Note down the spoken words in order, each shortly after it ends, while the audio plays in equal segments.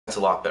That's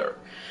a lot better.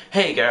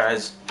 Hey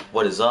guys,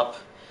 what is up?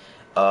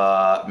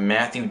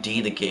 Matthew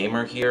D the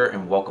Gamer here,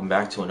 and welcome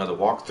back to another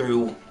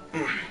walkthrough.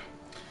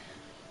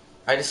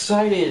 I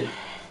decided...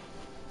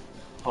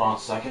 Hold on a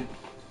second.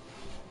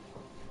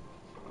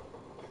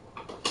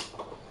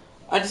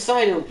 I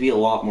decided it would be a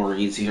lot more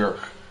easier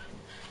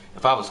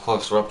if I was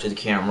closer up to the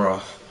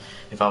camera.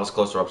 If I was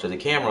closer up to the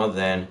camera,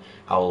 then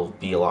I'll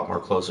be a lot more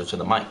closer to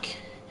the mic.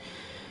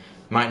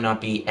 Might not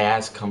be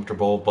as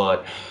comfortable,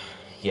 but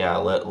yeah,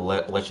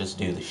 let's just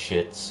do the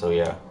shit, so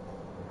yeah.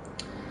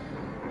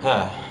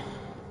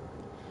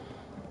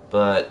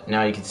 But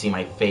now you can see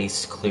my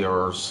face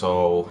clearer,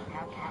 so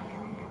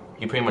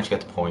you pretty much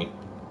get the point.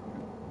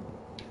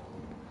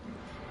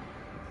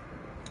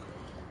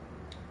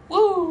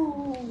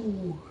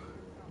 Woo!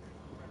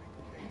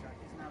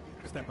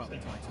 Step up,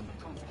 Titan.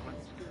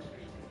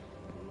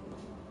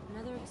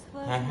 Another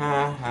explosion. Ha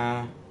ha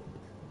ha.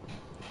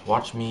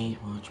 Watch me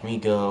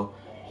go.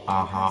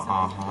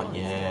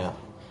 Yeah.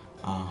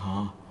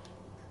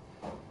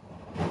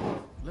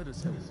 Let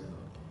us have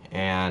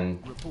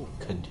And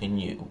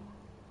continue.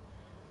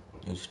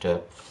 New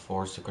step,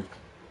 4 secret.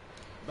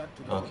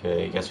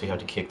 Okay, I guess we have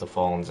to kick the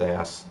Fallen's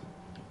ass.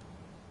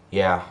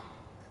 Yeah.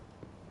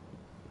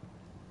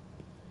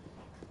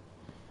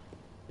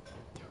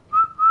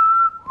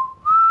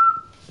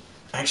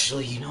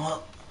 Actually, you know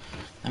what?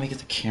 Let me get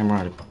the camera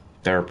at a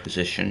better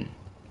position.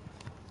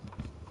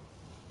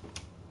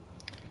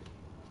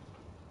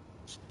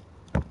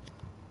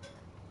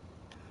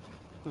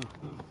 that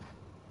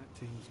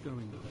team's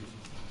going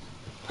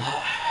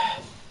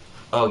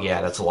Oh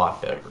yeah, that's a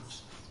lot better.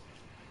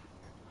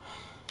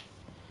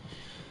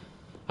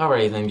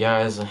 Alrighty then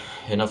guys,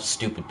 enough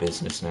stupid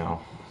business now.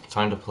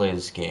 Time to play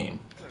this game.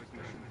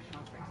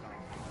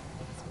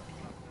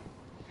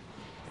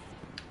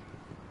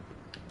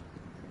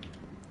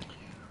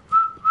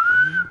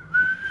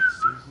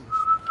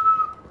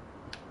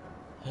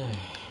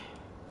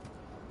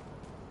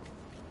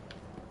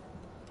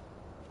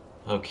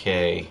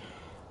 Okay.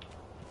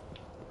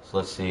 So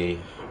let's see.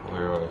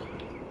 Where are I?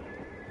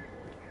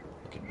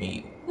 Look at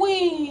me.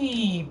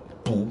 Whee!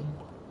 Boom.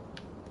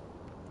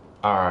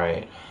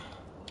 Alright.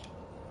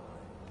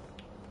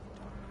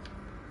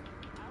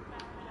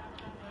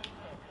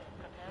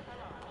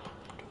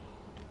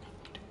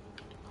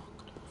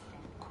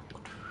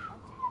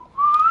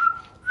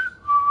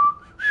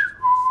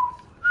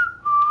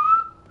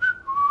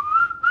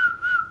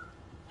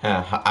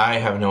 I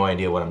have no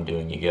idea what I'm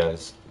doing, you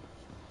guys.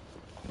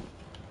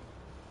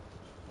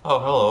 Oh,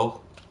 hello.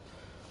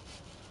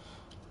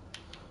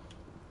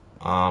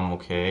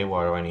 Okay,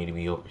 why do I need to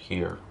be over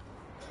here?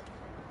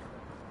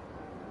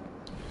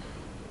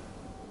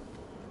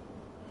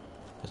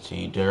 Let's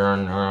see,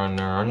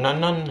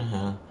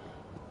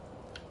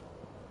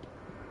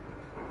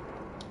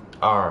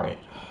 Alright.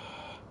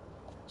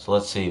 So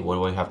let's see, what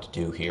do I have to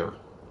do here?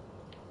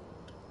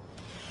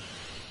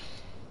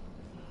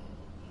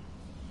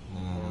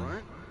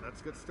 Alright,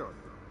 let's get started.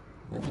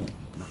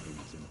 Nothing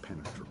is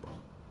impenetrable.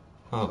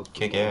 Oh,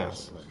 kick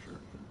ass.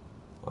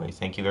 Why,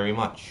 thank you very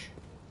much.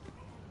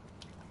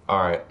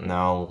 Alright,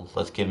 now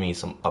let's give me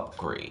some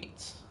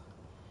upgrades.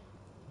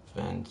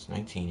 Events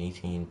 19,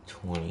 18,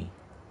 20.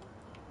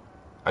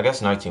 I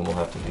guess 19 we'll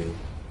have to do.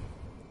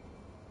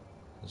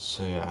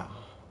 So yeah.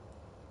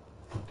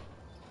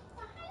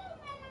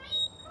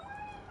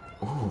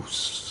 Ooh,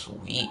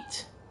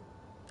 sweet.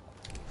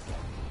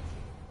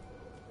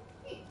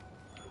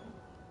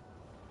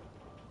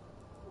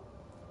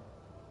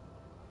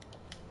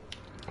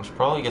 I should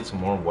probably get some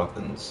more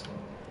weapons.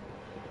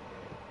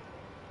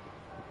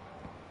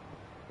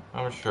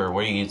 I'm not sure.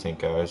 What do you think,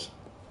 guys?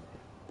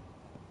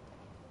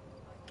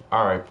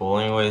 Alright, well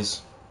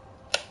anyways,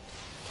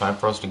 time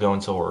for us to go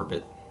into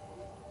orbit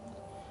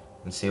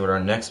and see what our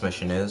next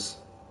mission is.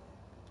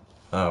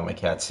 Oh, my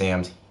cat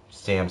Sam's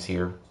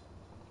here.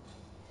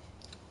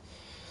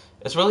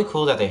 It's really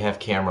cool that they have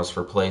cameras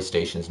for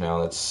PlayStations now.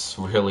 That's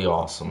really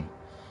awesome.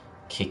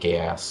 Kick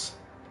ass.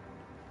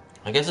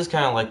 I guess it's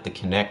kind of like the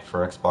Kinect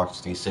for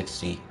Xbox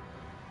 360.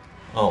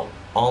 Oh,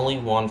 only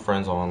one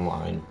friend's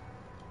online.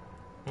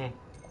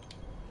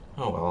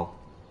 Oh well.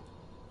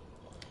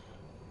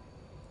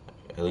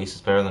 At least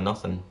it's better than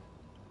nothing.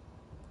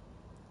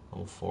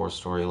 Level 4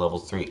 story, level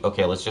 3.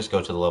 Okay, let's just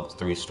go to the level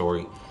 3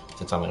 story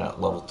since I'm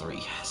at level 3.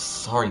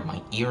 Sorry,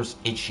 my ear's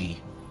itchy.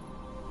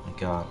 My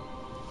god.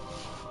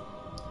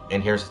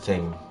 And here's the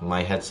thing,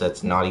 my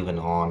headset's not even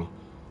on.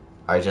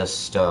 I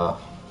just,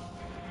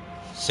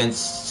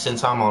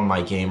 since I'm on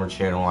my gamer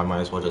channel, I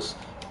might as well just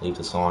leave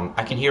this on.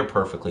 I can hear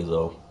perfectly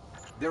though.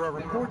 There are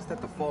reports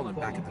that the Fallen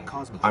back at the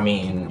Cosmos. I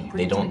mean,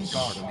 they don't,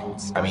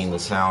 I mean, the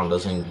sound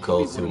doesn't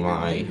go through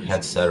my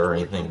headset or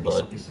anything,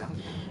 but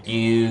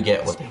you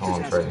get what the hell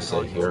I'm trying to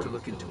say here.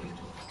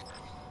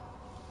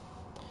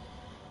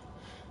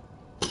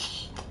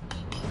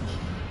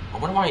 I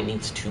wonder why it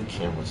needs 2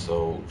 cameras,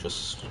 so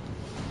just...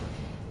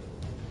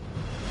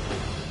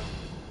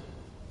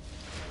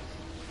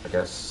 I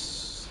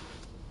guess...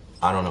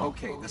 I don't know.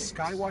 Okay, the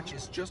Skywatch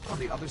is just on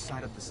the other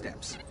side of the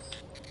steps.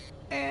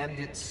 And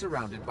it's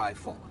surrounded by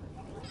Fallen.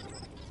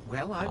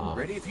 Well, I'm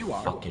ready if you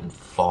are. Fucking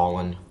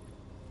fallen.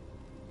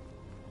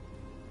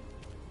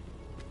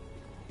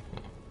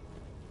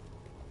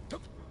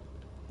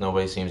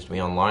 Nobody seems to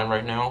be online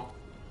right now.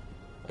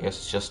 I guess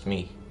it's just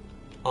me.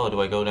 Oh, do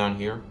I go down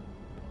here?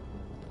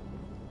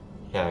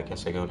 Yeah, I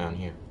guess I go down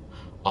here.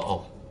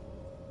 Uh-oh.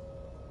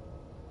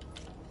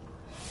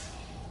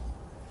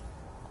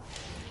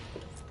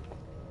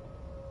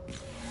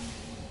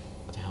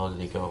 Where the hell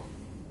did he go?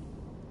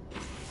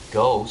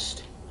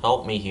 Ghost,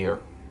 help me here.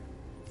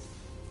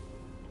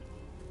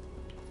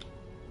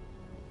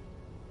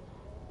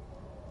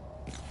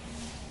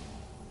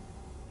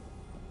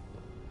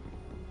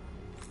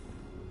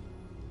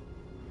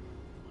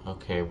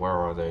 Okay, where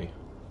are they?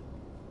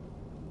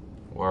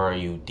 Where are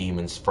you,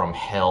 demons from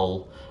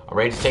hell? I'm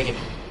ready to take it.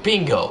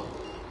 Bingo!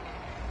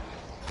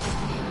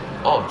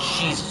 Oh,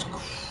 Jesus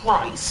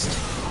Christ!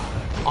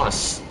 On a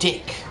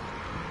stick.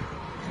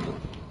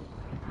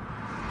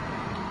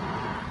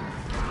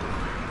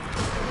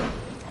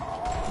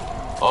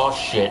 Oh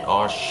shit,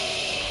 oh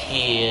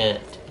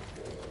shit.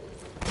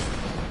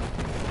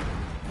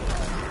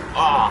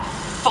 Oh,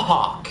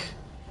 fuck!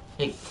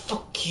 Hey,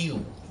 fuck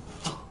you.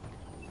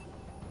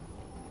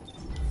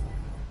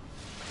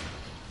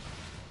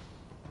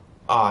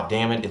 Ah,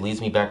 damn it, it leads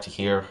me back to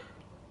here.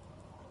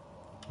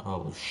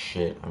 Oh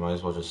shit, I might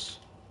as well just...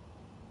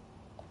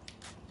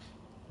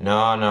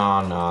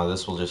 No,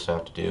 this will just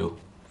have to do.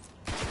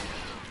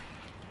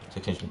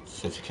 If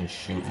it can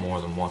shoot more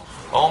than one.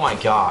 Oh my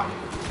god!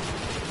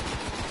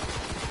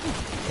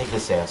 Take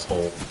this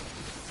asshole.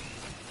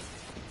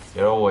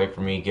 Get away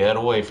from me, get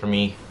away from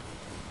me.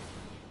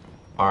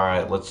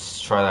 Alright, let's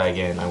try that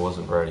again, I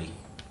wasn't ready.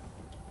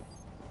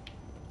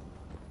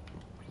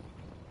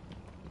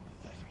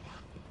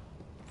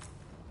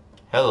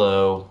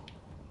 Hello.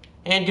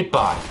 And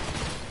goodbye.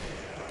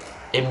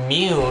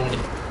 Immune?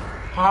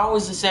 How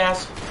is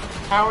this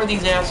how are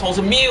these assholes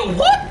immune?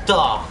 What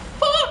the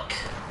fuck?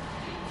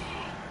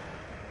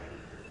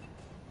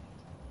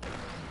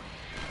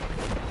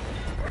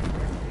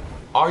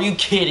 Are you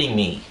kidding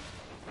me?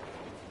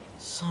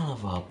 Son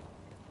of a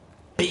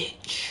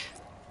bitch.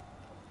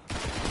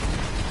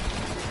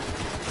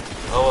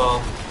 Oh well.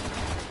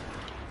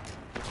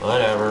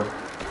 Whatever.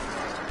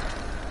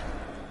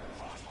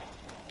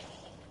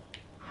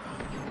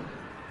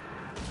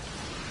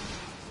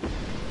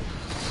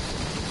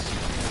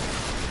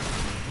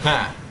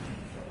 Ha!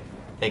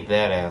 Take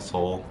that,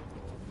 asshole.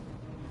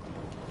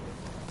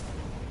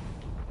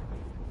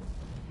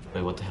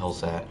 Wait, what the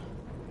hell's that?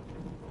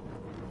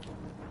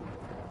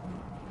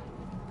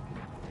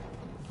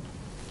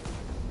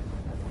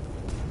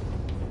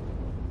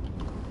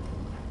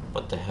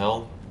 What the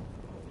hell?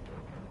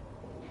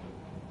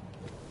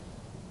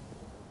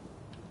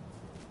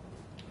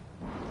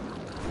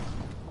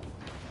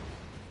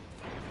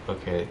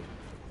 Okay.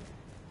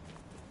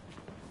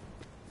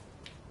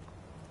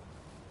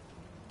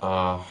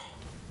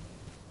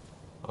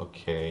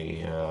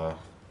 Okay,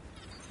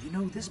 You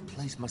know, this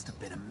place must have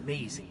been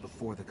amazing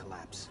before the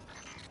collapse.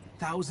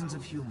 Thousands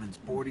of humans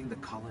boarding the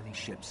colony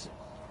ships.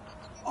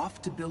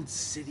 Off to build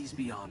cities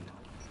beyond.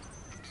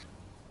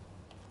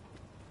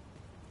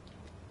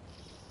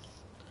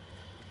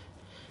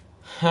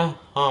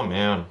 oh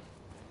man.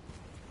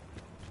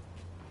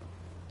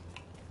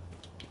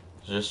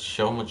 There's just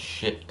so much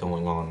shit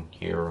going on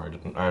here.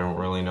 I don't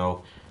really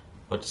know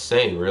what to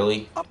say,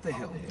 really. Up the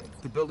hill.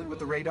 The building with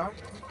the radar?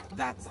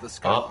 That's the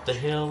sky. Up the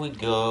hill we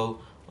go.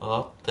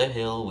 Up the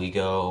hill we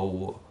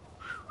go.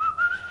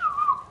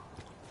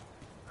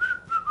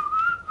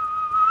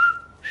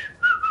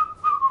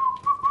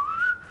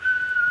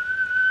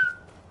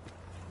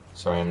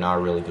 Sorry, I'm not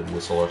a really good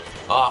whistler.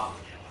 Ah!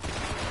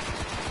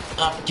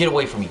 Ah, get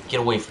away from me. Get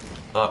away from me.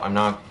 I'm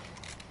not...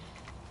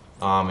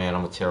 Oh man,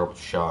 I'm a terrible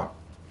shot.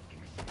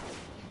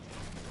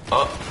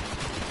 Oh!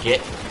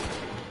 Get...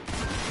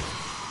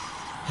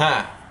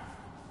 Ha!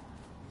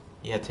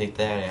 Yeah, take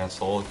that,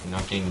 asshole. You're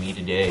not getting me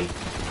today.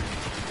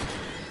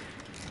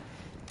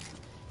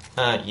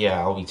 Yeah,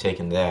 I'll be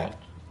taking that.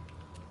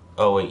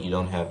 Oh wait, you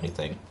don't have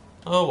anything.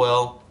 Oh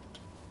well.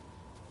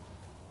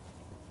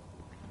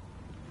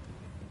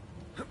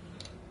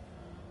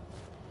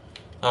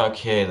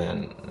 Okay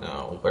then,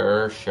 now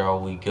where shall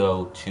we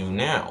go to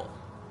now?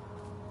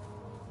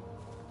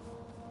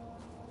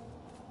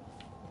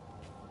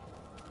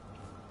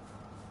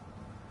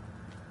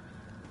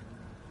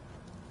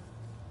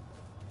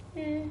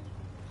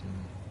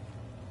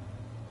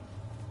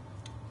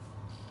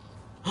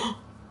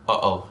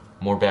 Uh-oh,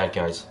 more bad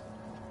guys.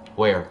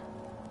 Where?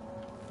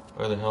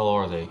 Where the hell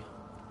are they?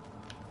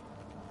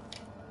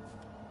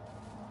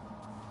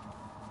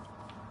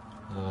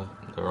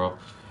 They're up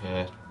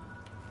here.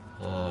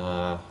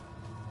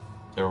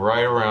 They're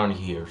right around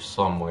here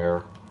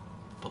somewhere.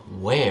 But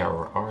where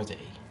are they?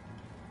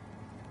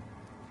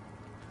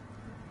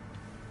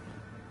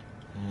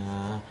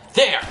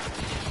 There!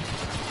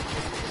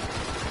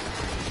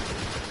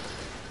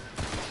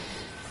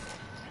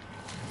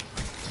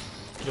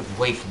 Get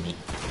away from me.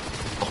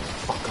 Oh,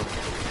 fucker.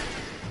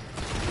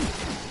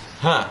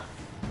 Huh.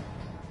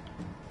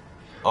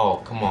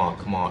 Oh, come on,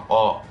 come on.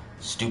 Oh,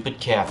 stupid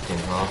captain,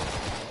 huh?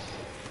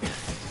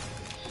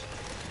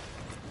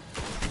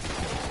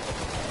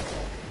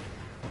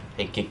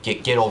 Hey,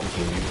 get over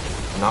here, dude.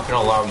 I'm not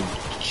gonna allow you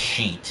to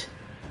cheat.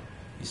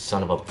 You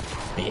son of a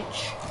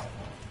bitch.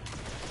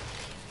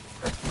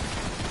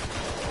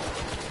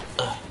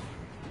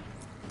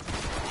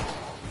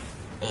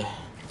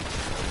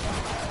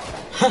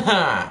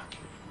 Haha!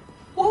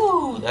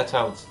 Woo! That's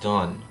how it's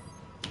done.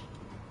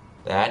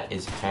 That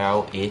is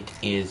how it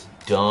is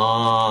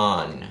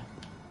done.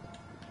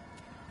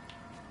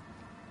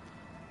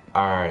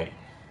 Alright.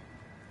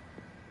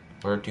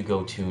 Where to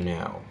go to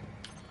now?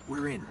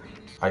 We're in.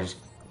 I just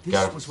This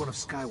gotta was one of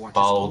Skywatch's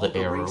follow old the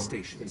arrow. array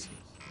stations.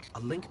 A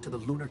link to the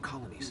lunar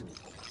colonies.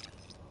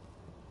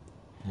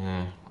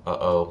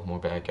 Uh-oh, more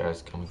bad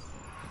guys coming.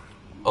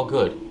 Oh,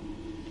 good.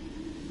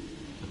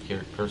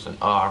 Appeared person.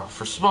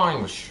 For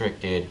spawning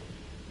restricted.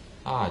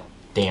 Ah,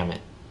 damn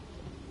it.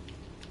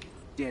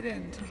 Dead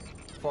end.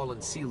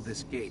 Fallen sealed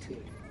this gate.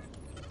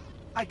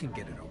 I can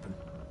get it open.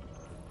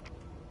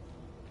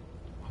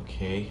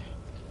 Okay.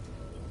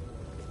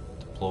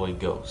 Deploy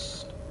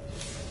ghost.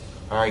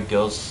 Alright,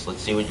 ghosts,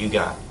 let's see what you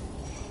got.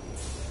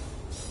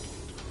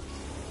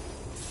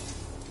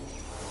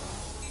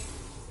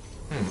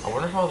 I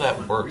wonder how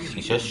that works.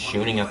 He's just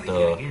shooting at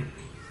the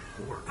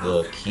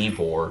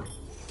keyboard.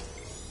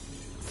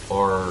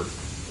 Or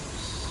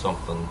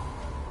something.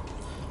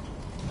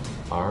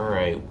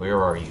 Alright,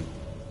 where are you?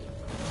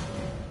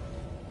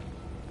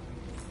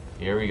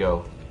 Here we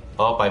go.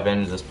 Oh, I've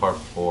been to this part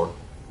before.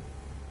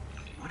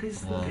 What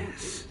is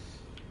this?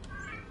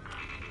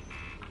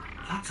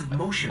 Lots of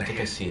motion I think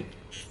I ahead. see it.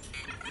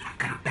 I've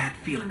got a bad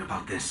feeling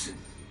about this.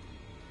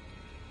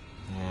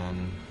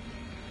 And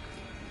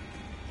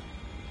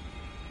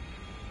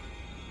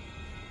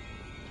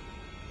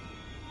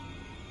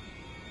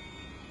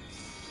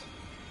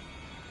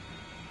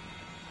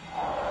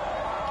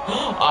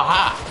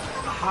aha!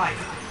 A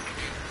hive.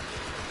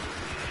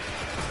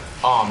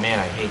 Oh man,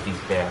 I hate these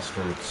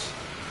bastards.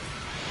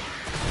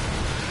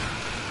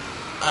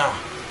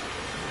 Ah.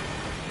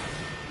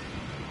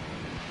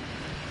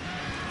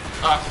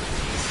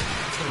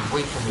 It's getting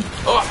away from me.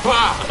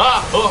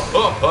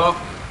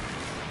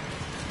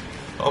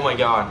 Oh my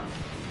god.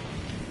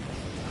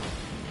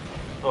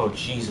 Oh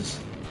Jesus.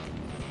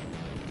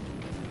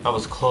 That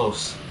was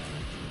close.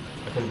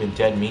 I could have been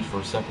dead meat for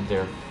a second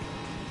there.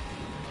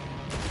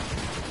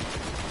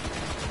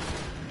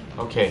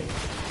 Okay.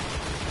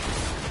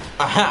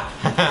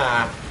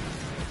 Aha!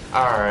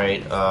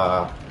 Alright,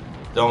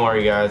 don't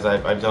worry guys,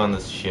 I've done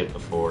this shit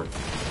before.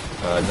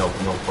 No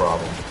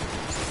problem.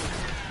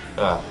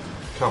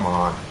 Come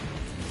on.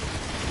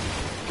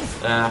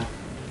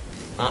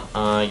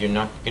 You're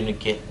not gonna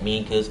get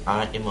me cause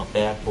I am a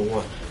bad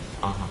boy.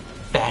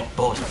 Bad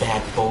boys.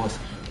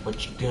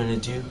 What you gonna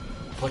do?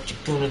 What you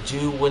gonna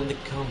do when they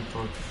come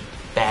for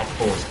bad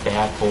boys?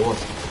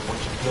 What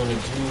you gonna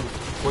do?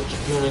 What you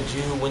gonna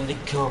do when they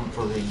come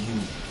for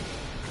you?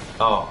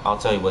 Oh, I'll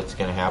tell you what's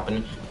gonna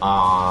happen.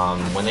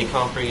 When they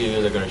come for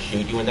you, they're gonna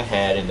shoot you in the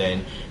head and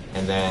then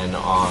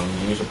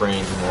use your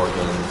brains and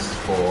organs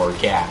for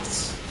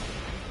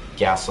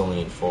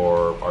gasoline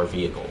for our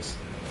vehicles.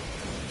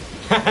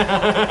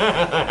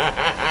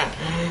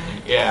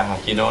 Yeah,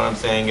 you know what I'm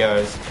saying,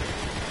 guys?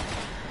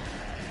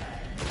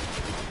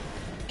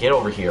 Get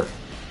over here,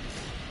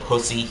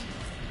 pussy.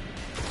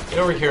 Get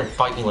over here and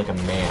fight me like a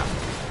man.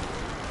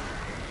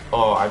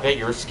 Oh, I bet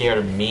you're scared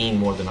of me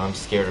more than I'm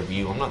scared of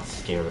you. I'm not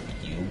scared of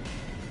you.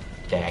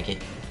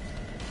 Daggett.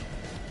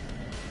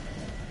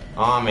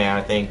 Oh man,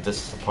 I think this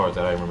is the part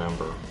that I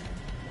remember.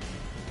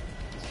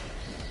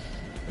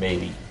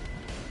 Maybe.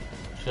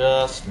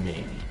 Just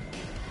maybe.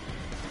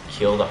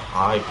 Kill the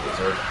Hive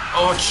Wizard.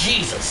 Oh,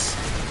 Jesus!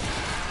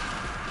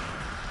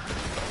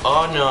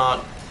 Oh,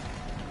 no.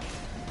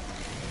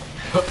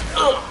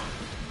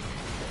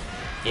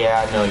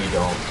 Yeah, no you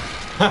don't.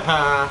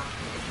 Haha.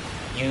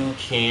 You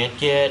can't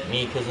get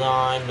me cause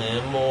I'm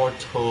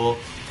immortal.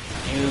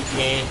 You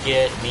can't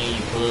get me,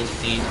 you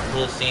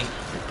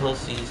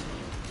pussies.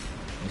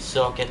 You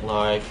suck at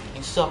life.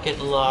 You suck at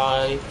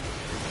life.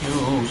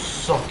 You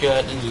suck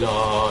at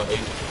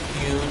life.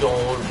 You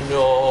don't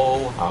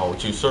know how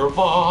to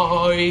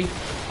survive.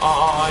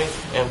 I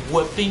am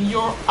whipping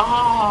your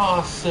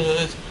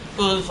asses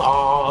cause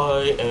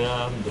I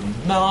am the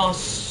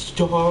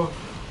master.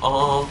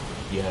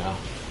 Yeah.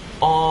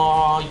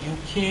 You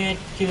can't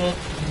get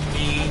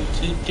me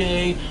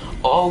today.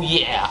 Oh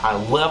yeah, I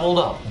leveled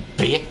up,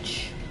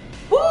 bitch.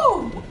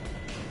 Woo!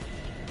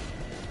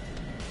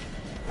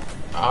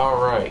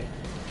 Alright.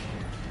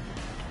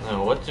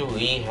 Now what do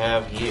we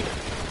have here?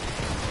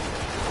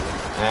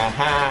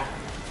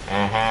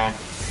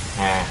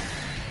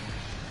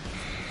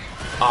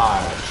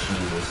 Ah,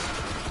 Jesus.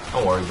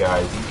 Don't worry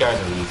guys, these guys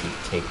are easy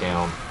to take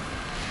down.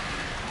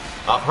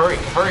 Hurry,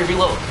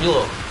 reload.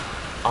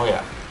 Oh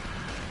yeah.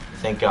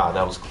 Thank God,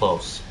 that was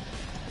close.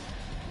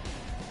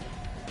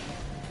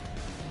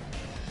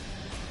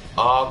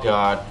 Oh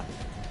God.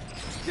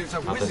 There's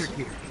a wizard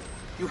here.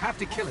 You have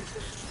to kill it.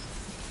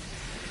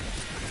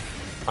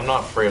 I'm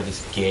not afraid of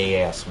this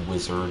gay-ass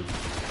wizard.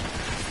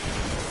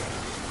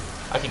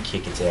 I can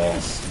kick its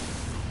ass.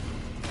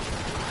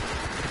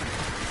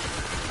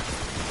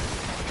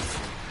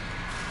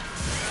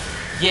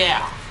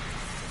 Yeah!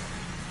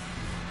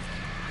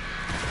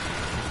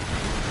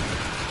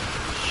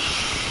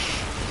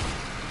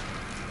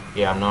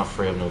 Yeah, I'm not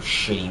afraid of no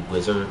shitty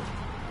wizard.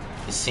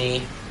 You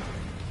see?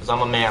 Because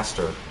I'm a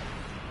master.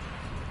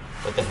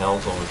 What the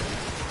hell's over here?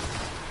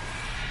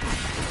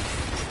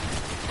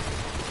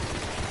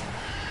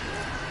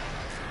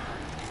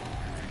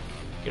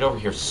 Get over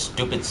here,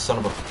 stupid son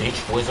of a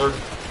bitch wizard.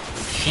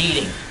 You're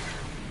cheating.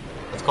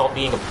 That's called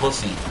being a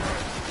pussy.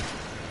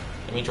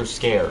 That means you're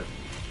scared.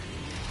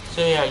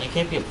 So yeah, you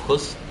can't be a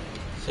pussy.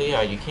 So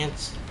yeah, you can't...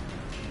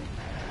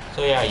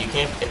 So yeah, you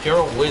can't... If you're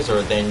a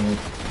wizard, then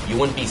you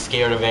wouldn't be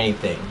scared of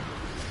anything.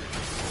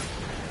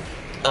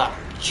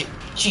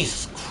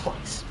 Jesus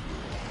Christ.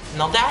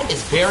 Now that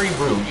is very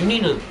rude. You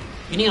need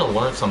to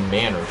learn some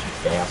manners,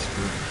 you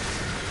bastard.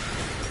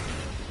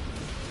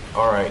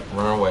 Alright,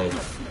 run away.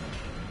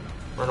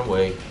 Run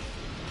away.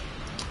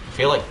 I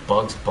feel like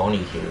Bugs Bunny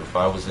here if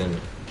I was in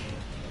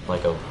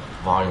like a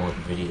violent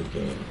video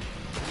game.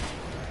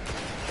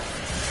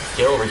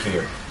 Get over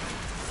here.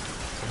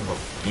 Son of a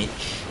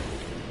bitch.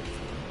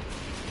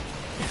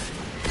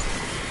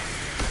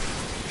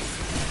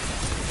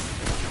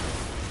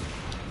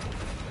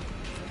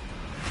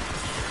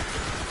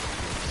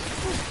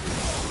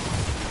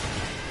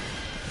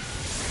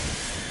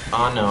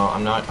 Oh no,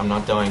 I'm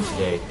not dying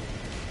today.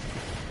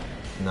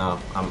 No,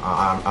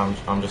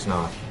 I'm just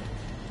not.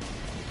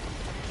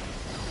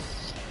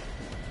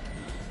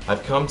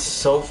 I've come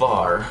so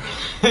far.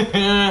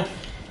 You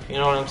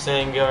know what I'm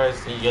saying,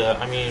 guys? Yeah,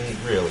 I mean,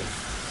 really.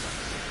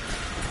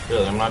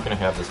 Really, I'm not gonna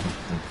have this...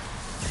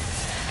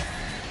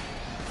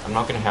 I'm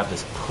not gonna have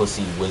this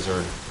pussy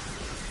wizard,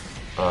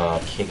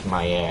 kick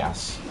my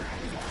ass.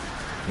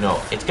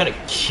 No, it's gonna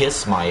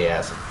kiss my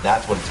ass.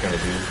 That's what it's gonna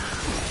do.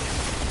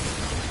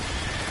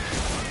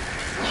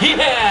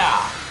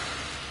 Yeah!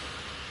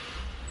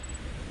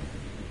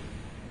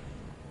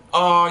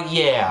 Oh,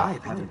 yeah. I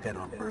haven't been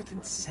on Earth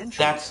in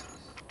centuries.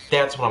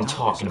 That's what I'm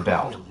talking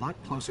about. A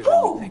lot closer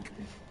than we think.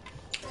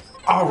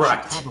 All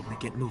right. We should probably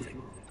get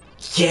moving.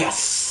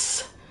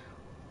 Yes.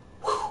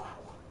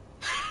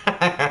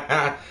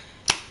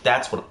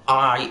 That's what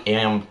I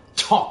am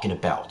talking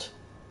about.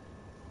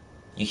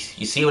 You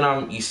see what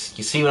I'm you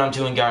see what I'm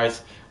doing,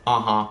 guys?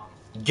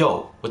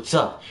 Yo, what's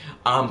up?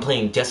 I'm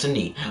playing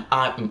Destiny.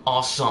 I'm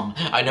awesome.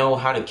 I know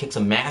how to kick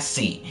some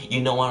assy.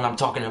 You know what I'm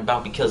talking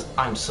about because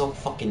I'm so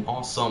fucking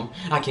awesome.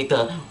 I kicked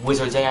the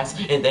wizard's ass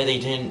and then they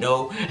didn't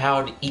know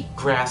how to eat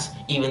grass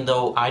even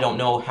though I don't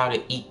know how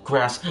to eat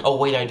grass. Oh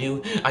wait, I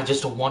do. I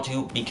just don't want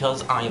to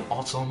because I am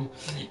awesome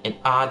and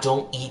I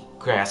don't eat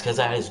grass because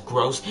that is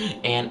gross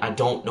and I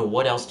don't know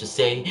what else to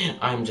say.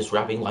 I'm just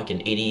rapping like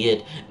an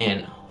idiot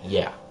and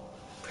yeah.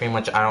 Pretty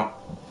much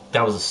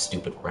that was a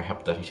stupid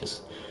rap that I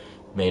just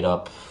made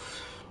up.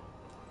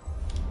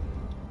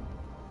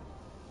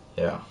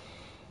 Yeah,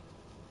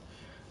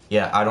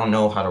 I don't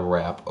know how to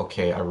rap.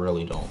 Okay, I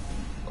really don't.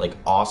 Like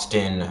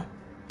Austin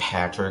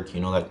Patrick,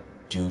 you know that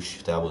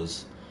douche that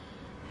was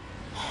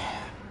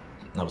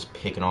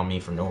picking on me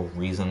for no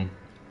reason.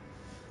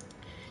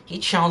 He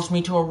challenged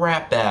me to a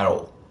rap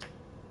battle.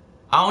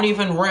 I don't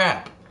even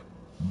rap.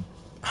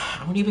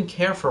 I don't even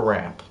care for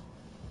rap.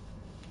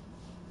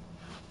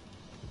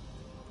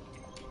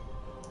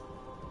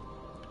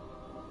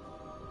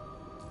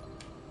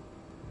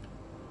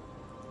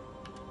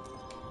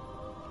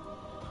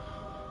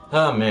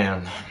 Oh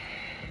man,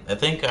 I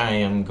think I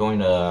am going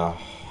to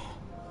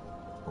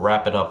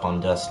wrap it up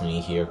on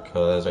Destiny here,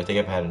 because I think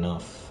I've had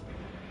enough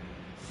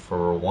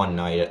for one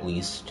night at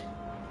least.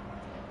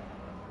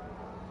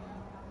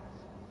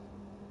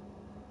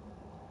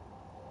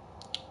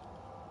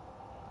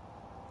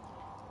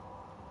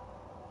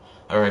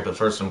 Alright, but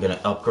first I'm going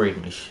to upgrade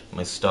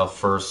my stuff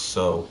first,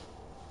 so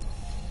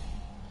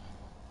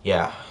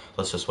yeah,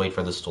 let's just wait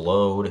for this to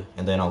load,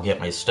 and then I'll get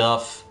my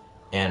stuff,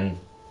 and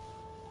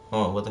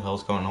oh, what the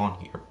hell's going on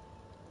here?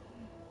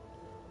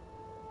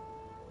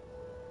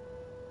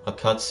 A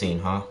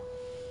cutscene, huh?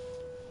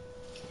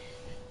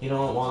 You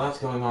know, while that's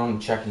going on,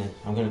 I'm checking it.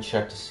 I'm gonna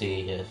check to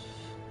see if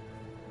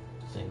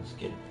things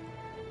get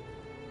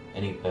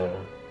any better.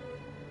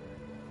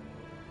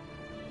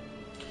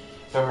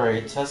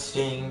 Alright,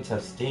 testing.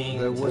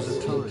 There was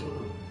a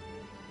time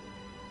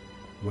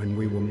when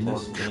we were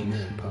much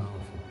more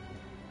powerful.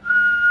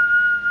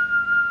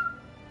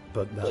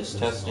 But that just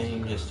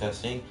testing.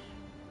 Testing,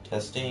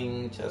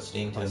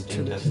 testing. I am the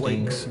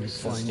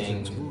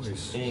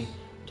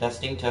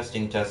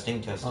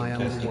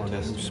one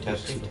who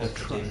speaks for the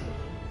tribe.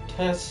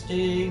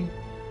 Testing.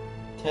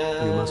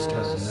 You must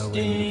have no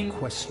end of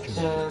questions.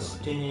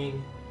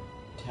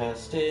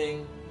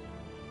 Testing.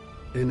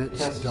 In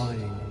its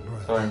dying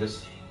breath, Sorry, I'm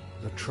just...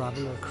 the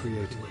traveler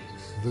created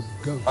the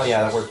ghost. Oh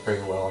yeah, that works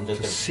pretty well. I'm just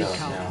to gonna seek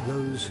shut up out now.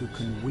 those who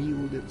can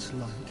wield its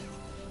light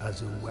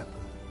as a weapon.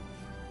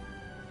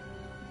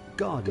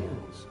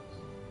 Guardians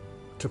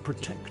to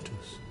protect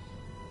us,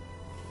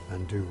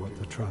 and do what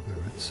the Traveler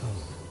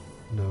itself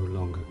no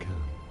longer can.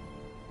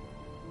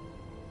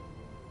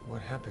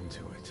 What happened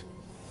to it?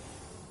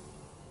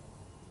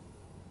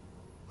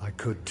 I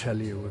could tell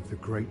you of the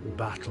great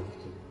battle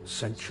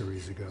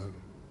centuries ago.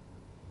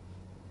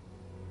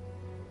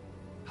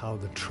 How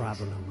the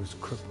Traveler was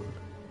crippled.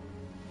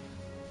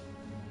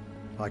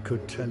 I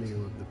could tell you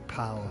of the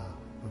power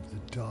of the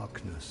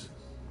darkness,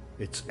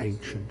 its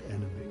ancient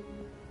enemy.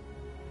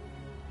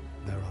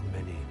 There are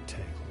many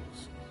tales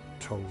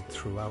told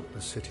throughout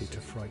the city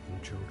to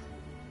frighten children.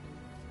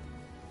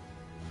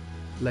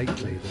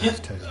 Lately,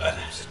 those tales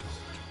have stopped.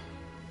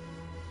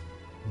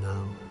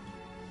 Now,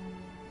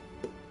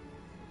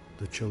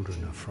 the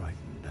children are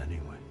frightened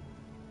anyway.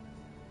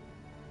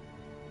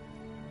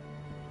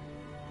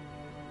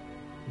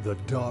 The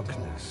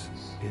darkness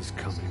is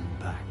coming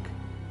back.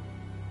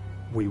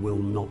 We will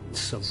not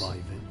survive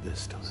it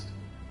this time.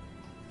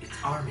 Its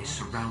armies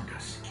surround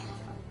us.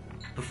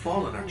 The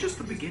Fallen are just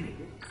the beginning.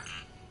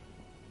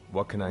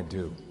 What can I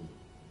do?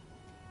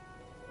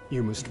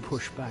 You must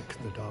push back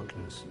the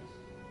darkness.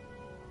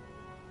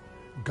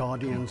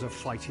 Guardians are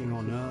fighting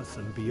on Earth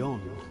and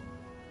beyond.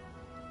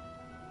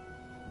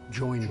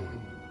 Join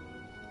them.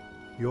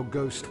 Your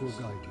ghost will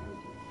guide you.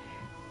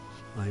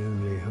 I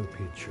only hope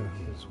he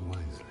chose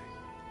wisely.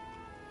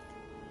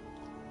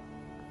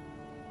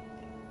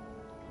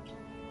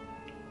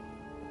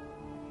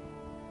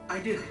 I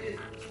did.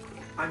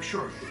 I'm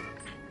sure of it.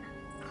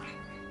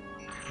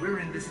 We're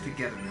in this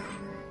together now.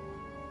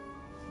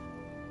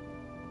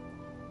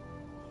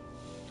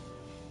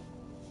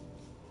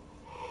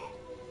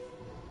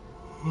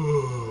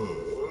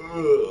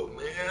 Oh,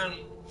 man.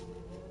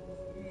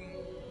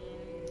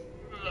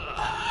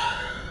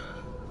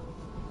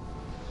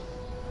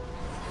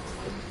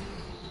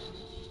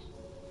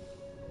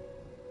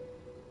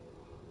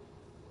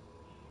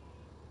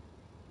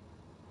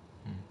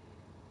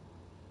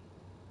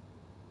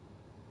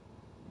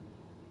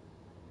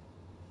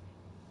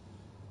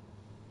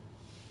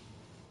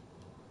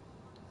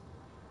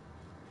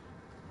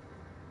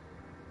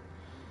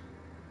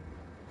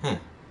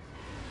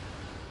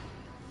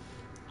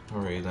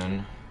 Alright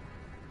then,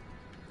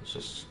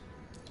 let's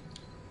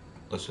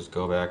just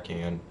go back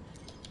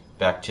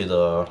to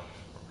the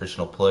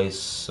original place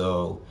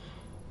so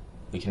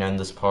we can end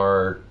this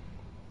part,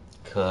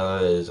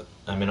 because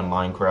I'm in a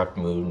Minecraft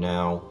mood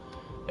now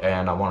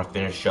and I want to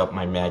finish up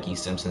my Maggie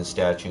Simpson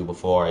statue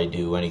before I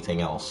do anything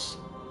else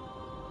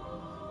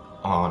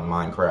on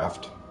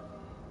Minecraft.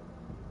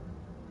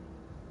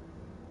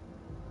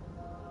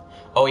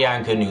 Oh yeah,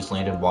 and good news,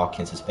 Landon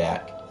Watkins is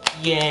back.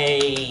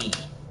 Yay!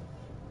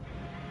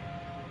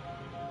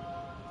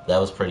 That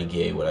was pretty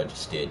gay what I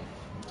just did.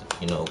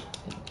 You know,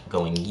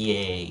 going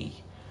yay.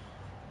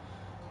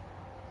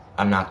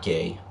 I'm not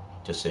gay.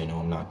 Just so you know,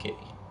 I'm not gay.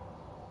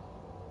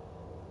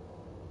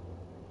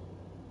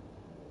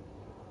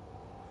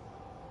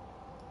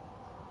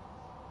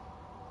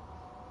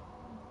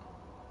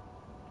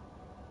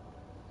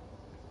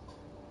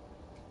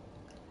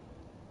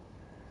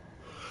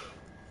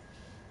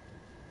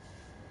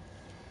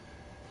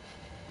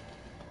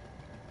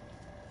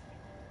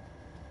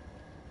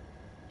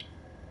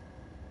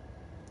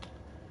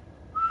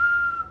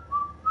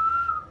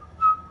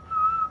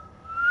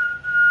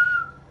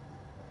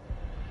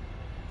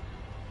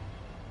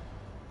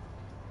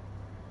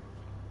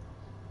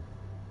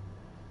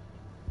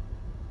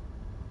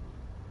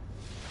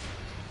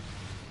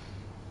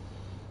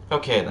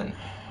 Okay then.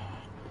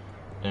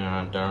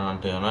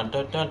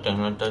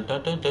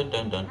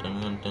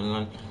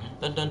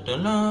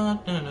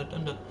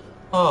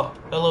 Oh,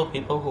 hello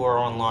people who are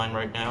online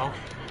right now.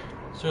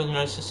 It's really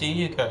nice to see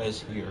you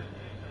guys here.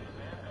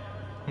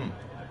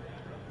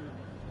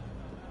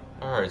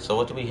 Alright, so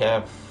what do we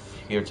have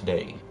here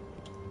today?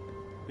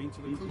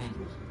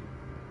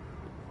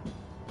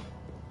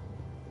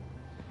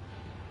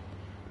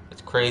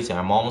 It's crazy,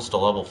 I'm almost to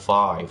level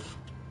 5.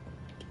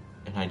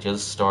 And I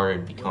just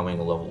started becoming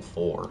a level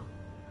 4.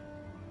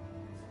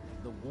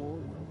 The war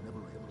will never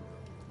end.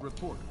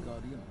 Report,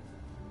 Guardian.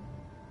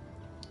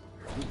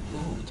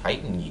 Ooh,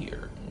 Titan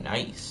gear.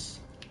 Nice.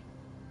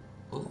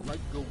 Ooh. Light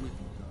go with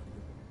you,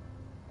 Guardian.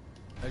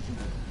 As you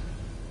will.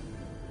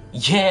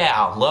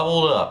 Yeah,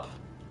 leveled up.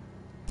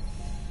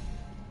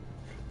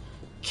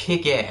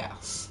 Kick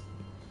ass.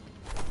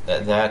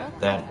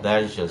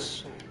 That is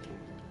just.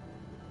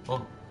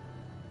 Oh.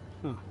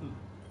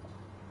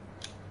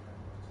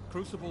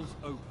 Crucible's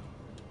open.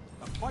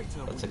 A fighter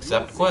Let's with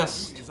accept your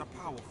quests. zeal is a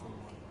powerful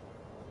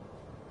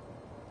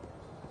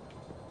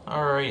one.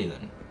 Alrighty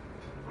then.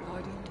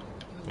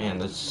 Man,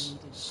 there's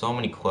so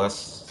many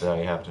quests that I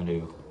have to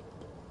do.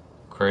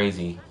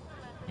 Crazy.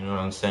 You know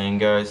what I'm saying,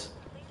 guys?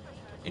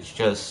 It's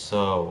just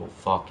so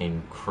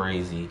fucking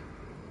crazy.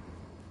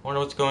 Wonder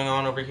what's going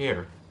on over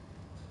here.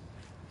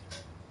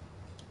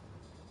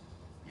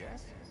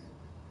 Yes?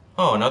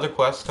 Oh, another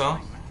quest, huh?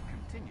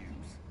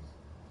 Continues.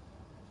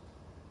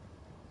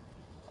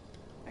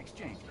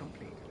 Exchange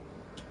complete.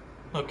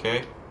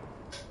 Okay.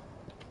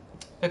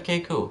 Okay,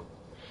 cool.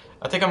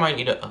 I think I might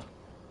need a...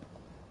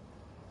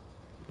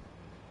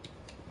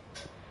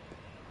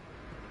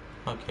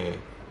 Okay.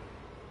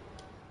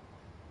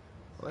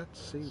 Let's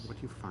see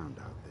what you found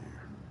out there.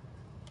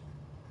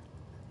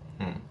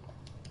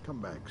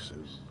 Come back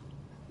soon.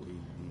 We need...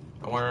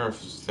 I wonder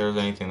if there's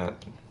anything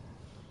that...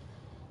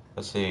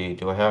 Let's see,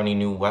 do I have any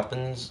new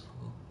weapons?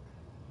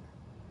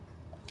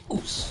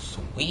 Ooh,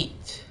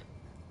 sweet.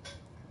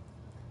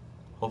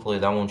 Hopefully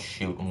that won't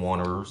shoot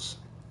wonders.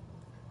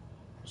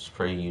 It's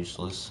pretty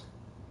useless.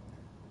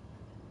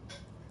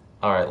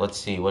 Alright, let's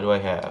see, what do I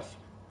have?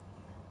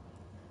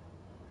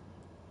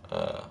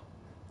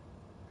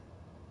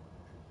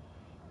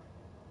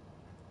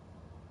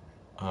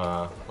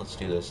 Let's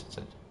do this.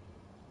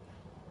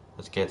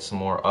 Let's get some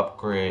more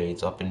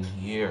upgrades up in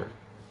here.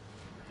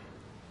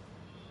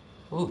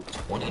 Ooh,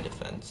 20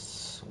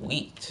 defense.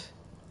 Sweet.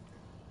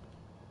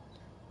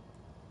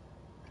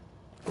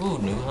 Ooh,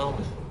 new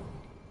helmet.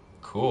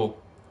 Cool.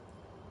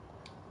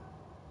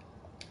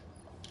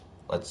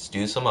 Let's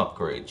do some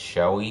upgrades,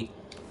 shall we?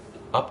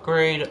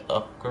 Upgrade,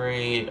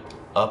 upgrade,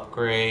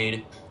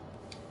 upgrade,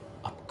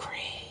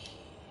 upgrade.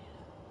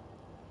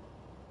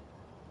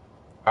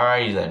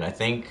 Alrighty then, I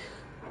think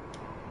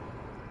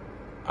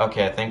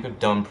we've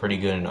done pretty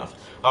good enough.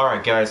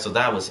 Alright guys, so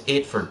that was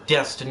it for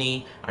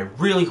Destiny. I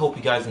really hope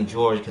you guys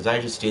enjoyed, because I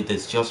just did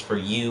this just for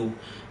you.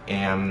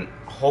 And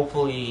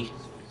hopefully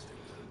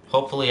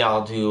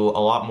I'll do a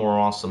lot more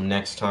awesome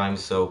next time.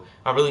 So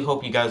I really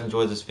hope you guys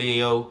enjoyed this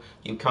video.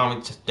 You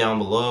comment down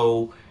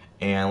below.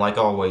 And like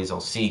always,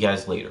 I'll see you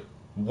guys later.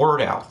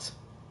 Word out.